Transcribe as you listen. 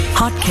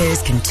Hot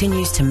Cares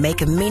continues to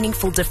make a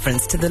meaningful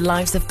difference to the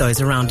lives of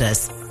those around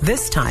us.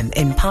 This time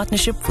in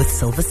partnership with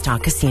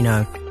Silverstar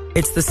Casino.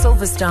 It's the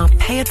Silverstar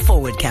Pay It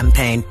Forward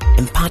campaign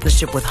in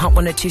partnership with Hot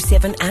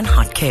 102.7 and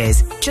Hot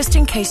Cares. Just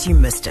in case you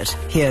missed it,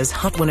 here's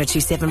Hot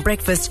 102.7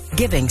 Breakfast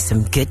giving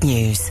some good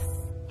news.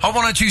 Hot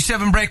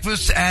 102.7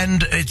 Breakfast,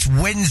 and it's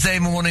Wednesday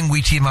morning.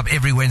 We team up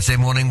every Wednesday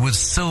morning with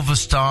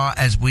Silverstar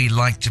as we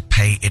like to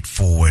pay it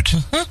forward.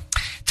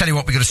 Tell you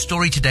what, we've got a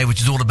story today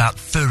which is all about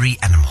furry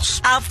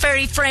animals. Our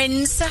furry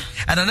friends.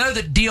 And I know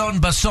that Dion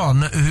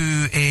Basson,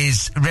 who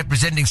is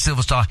representing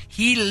Silverstar,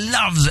 he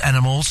loves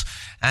animals.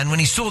 And when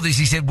he saw this,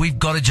 he said, we've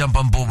got to jump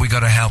on board. We've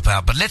got to help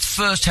out. But let's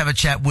first have a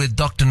chat with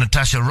Dr.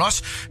 Natasha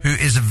Ross, who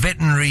is a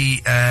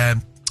veterinary,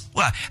 a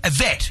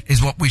vet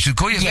is what we should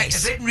call you.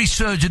 Yes. A veterinary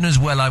surgeon as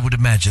well, I would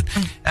imagine.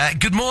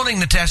 Good morning,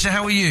 Natasha.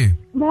 How are you?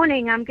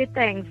 Morning, I'm good,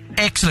 thanks.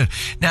 Excellent.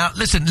 Now,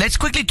 listen, let's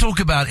quickly talk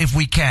about, if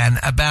we can,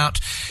 about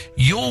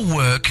your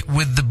work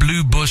with the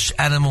Blue Bush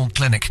Animal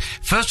Clinic.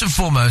 First and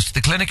foremost,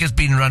 the clinic has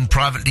been run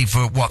privately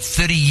for,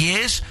 30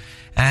 years?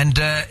 And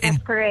That's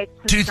correct,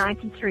 since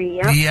 93,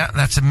 yeah. Yeah,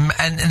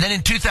 and then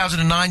in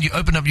 2009 you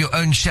opened up your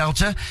own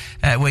shelter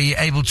where you're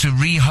able to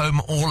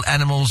rehome all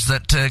animals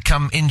that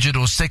come injured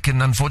or sick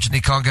and unfortunately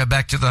can't go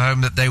back to the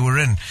home that they were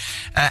in.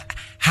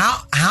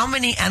 How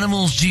many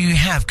animals do you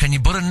have? Can you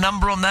put a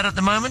number on that at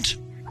the moment?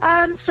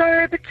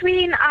 So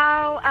between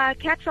our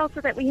cat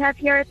shelter that we have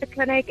here at the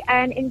clinic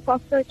and in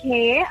foster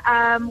care,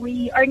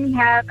 we only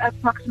have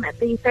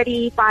approximately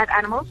 35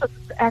 animals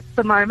at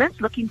the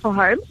moment looking for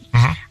homes.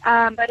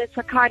 But it's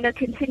a kind of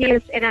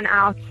continuous in and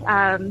out,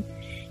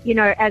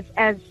 as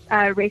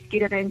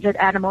rescued and injured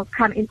animals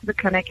come into the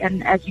clinic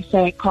and, as you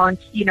say, can't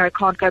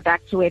go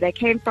back to where they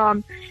came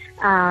from,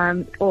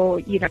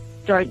 or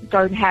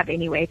don't have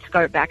anywhere to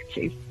go back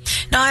to.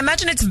 Now, I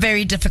imagine it's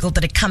very difficult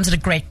that it comes at a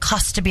great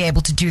cost to be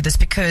able to do this,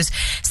 because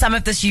some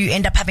of this you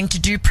end up having to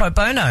do pro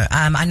bono.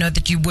 I know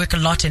that you work a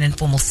lot in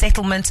informal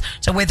settlements,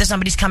 so whether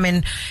somebody's come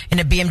in a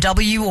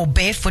BMW or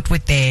barefoot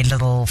with their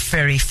little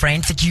furry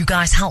friend, that you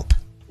guys help.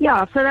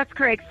 Yeah, so that's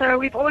correct. So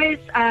we've always,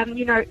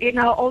 in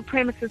our old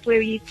premises where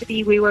we used to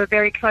be, we were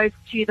very close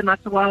to the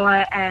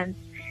Matawawa and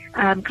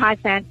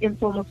Kaisand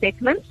informal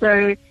settlements.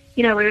 So,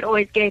 we would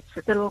always get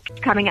little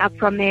kids coming up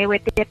from there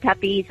with their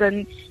puppies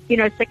and,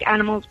 sick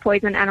animals,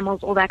 poison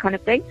animals, all that kind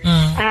of thing.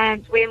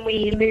 And when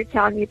we moved to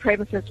our new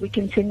premises, we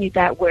continued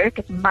that work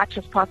as much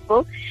as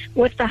possible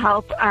with the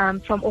help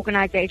from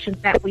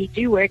organizations that we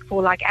do work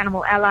for, like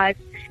Animal Allies,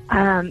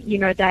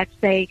 that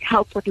they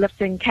help with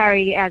lift and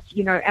carry as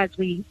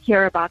we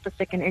hear about the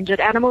sick and injured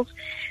animals.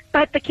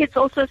 But the kids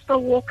also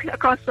still walk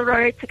across the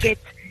road to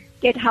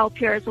get help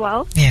here as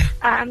well. Yeah.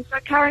 So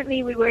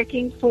currently we're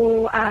working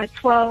for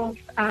 12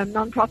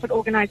 non-profit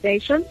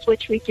organizations,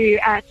 which we do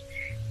at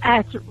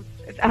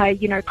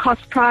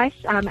cost price.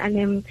 And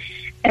then,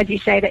 as you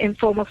say, the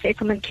informal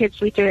settlement kids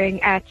we're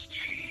doing at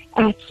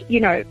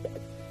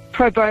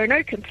pro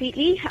bono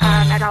completely,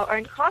 at our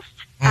own cost.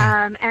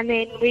 And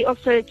then we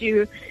also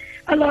do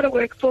a lot of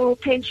work for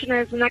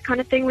pensioners and that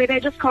kind of thing where they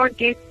just can't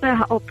get the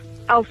help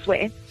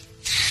elsewhere.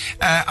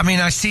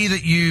 I see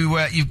that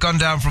you've gone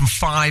down from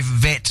 5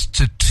 vets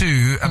to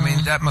 2. I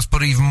mean, that must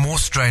put even more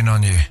strain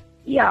on you.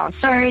 Yeah,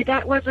 so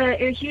that was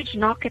a huge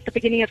knock at the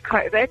beginning of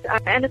COVID,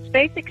 and it's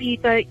basically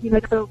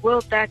the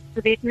world that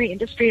the veterinary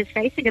industry is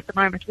facing at the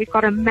moment. We've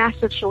got a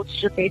massive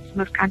shortage of vets in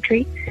this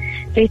country.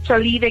 Vets are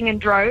leaving in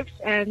droves,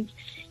 and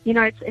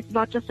it's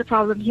not just a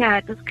problem here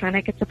at this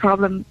clinic; it's a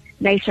problem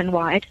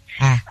nationwide.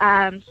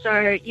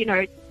 So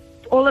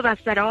all of us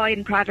that are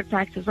in private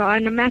practice are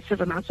in a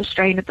massive amount of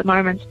strain at the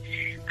moment,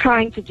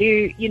 trying to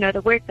do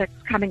the work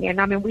that's coming in.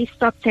 I mean, we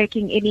stopped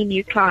taking any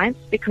new clients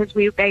because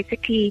we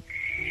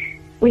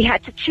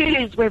had to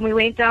choose when we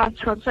went down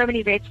from so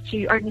many vets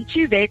to only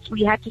 2 vets.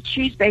 We had to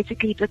choose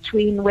basically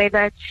between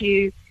whether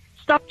to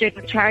stop doing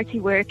the charity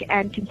work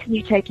and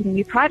continue taking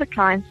new private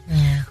clients,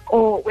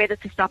 or whether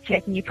to stop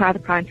taking new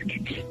private clients and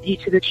continue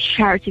to the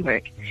charity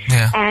work.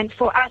 Yeah. And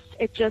for us,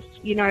 it just,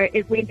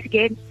 it went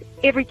against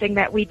everything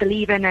that we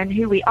believe in and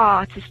who we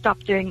are to stop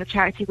doing the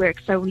charity work.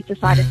 So we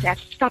decided to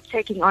stop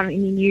taking on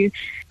any new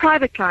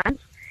private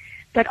clients.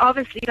 But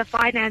obviously the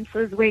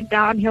finances went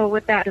downhill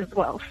with that as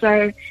well.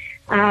 So,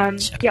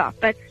 it's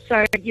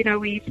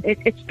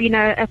been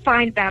a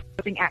fine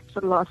balancing act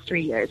for the last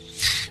 3 years.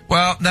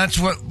 Well, that's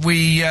what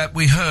we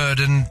heard,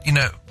 and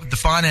the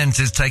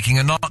finances taking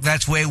a knock.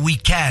 That's where we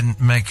can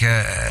make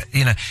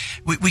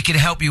we can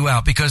help you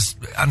out, because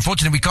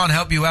unfortunately we can't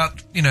help you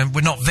out.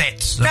 We're not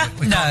vets. So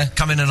we can't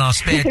come in our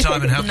spare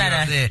time and help you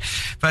out there.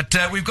 But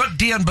we've got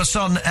Dion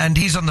Basson, and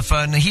he's on the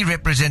phone. He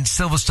represents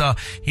Silverstar.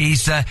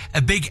 He's a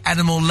big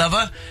animal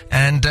lover.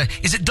 And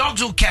is it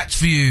dogs or cats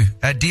for you,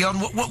 Dion?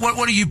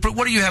 What do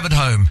you have at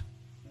home?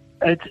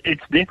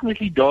 It's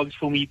definitely dogs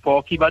for me,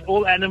 Parky, but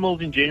all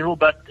animals in general.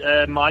 But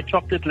my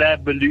chocolate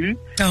lab, Baloo,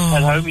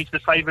 at home is the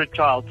favorite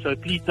child. So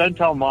please don't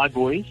tell my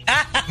boys.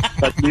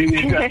 But Blue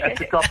is at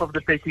the top of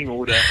the pecking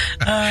order.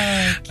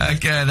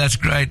 Okay, that's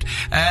great.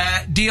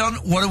 Dion,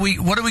 what are we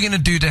going to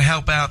do to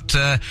help out?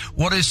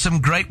 What is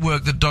some great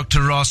work that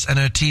Dr. Ross and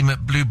her team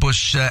at Blue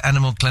Bush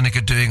Animal Clinic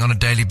are doing on a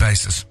daily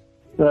basis?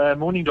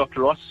 Morning,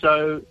 Dr. Ross.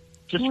 So,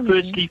 just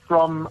firstly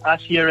from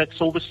us here at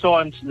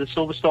Silverstar and the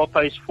Silverstar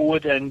Pays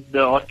Forward and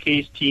the Heart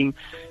Cares team,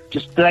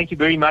 just thank you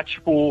very much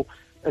for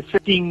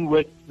sitting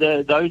with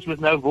those with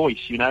no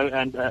voice,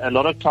 and a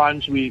lot of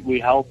times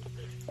we help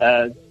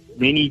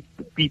many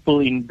people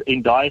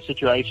in dire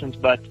situations,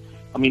 but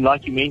I mean,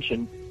 like you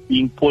mentioned,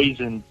 being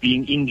poisoned,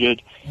 being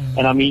injured,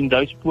 and I mean,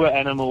 those poor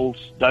animals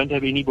don't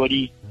have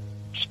anybody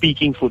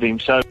speaking for them.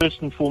 So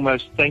first and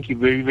foremost, thank you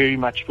very, very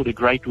much for the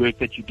great work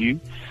that you do.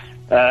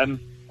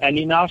 And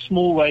in our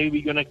small way,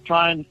 we're going to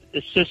try and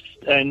assist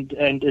and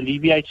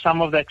alleviate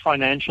some of that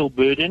financial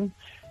burden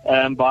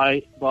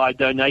by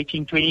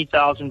donating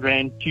 20,000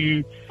 Rand to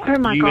you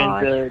and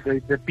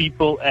the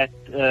people at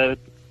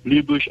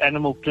Blue Bush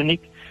Animal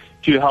Clinic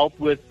to help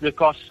with the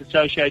costs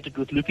associated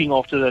with looking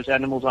after those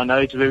animals. I know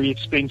it's very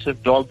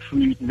expensive, dog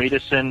food,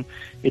 medicine,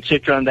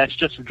 etc., and that's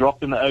just a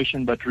drop in the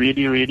ocean, but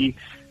really, really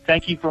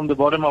thank you from the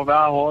bottom of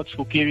our hearts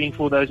for caring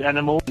for those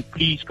animals. And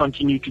please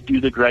continue to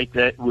do the great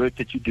work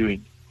that you're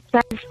doing.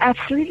 That's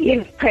absolutely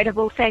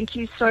incredible. Thank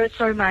you so,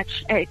 so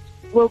much. It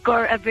will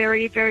go a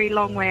very, very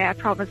long way. I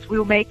promise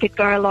we'll make it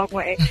go a long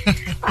way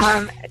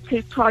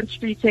to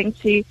contributing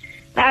to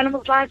the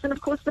animals' lives and,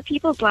 of course, the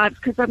people's lives.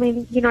 Because, I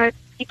mean,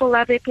 people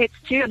love their pets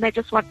too and they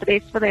just want the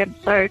best for them.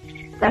 So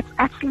that's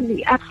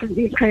absolutely,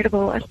 absolutely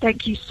incredible. And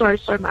thank you so,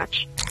 so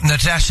much.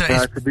 Natasha,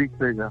 it's a big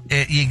pleasure.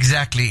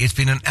 Exactly. It's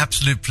been an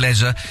absolute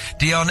pleasure.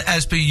 Dion,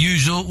 as per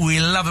usual, we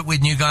love it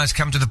when you guys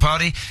come to the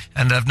party,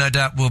 and I've no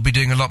doubt we'll be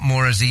doing a lot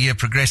more as the year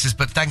progresses.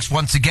 But thanks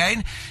once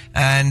again.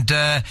 And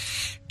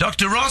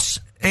Dr. Ross,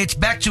 it's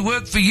back to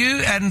work for you,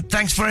 and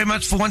thanks very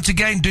much for once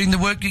again doing the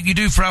work that you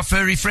do for our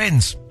furry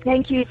friends.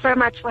 Thank you so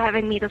much for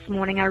having me this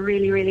morning. I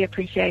really, really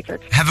appreciate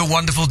it. Have a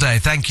wonderful day.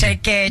 Thank you.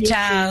 Take care.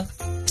 Ciao.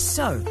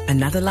 So,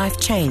 another life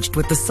changed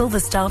with the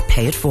Silverstar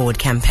Pay It Forward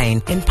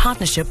campaign in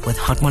partnership with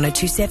Hot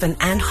 1027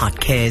 and Heart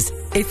Cares.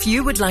 If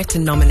you would like to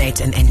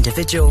nominate an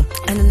individual,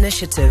 an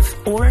initiative,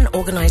 or an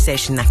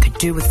organization that could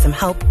do with some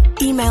help,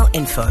 email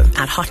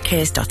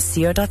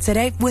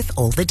info@hotcares.co.za with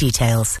all the details.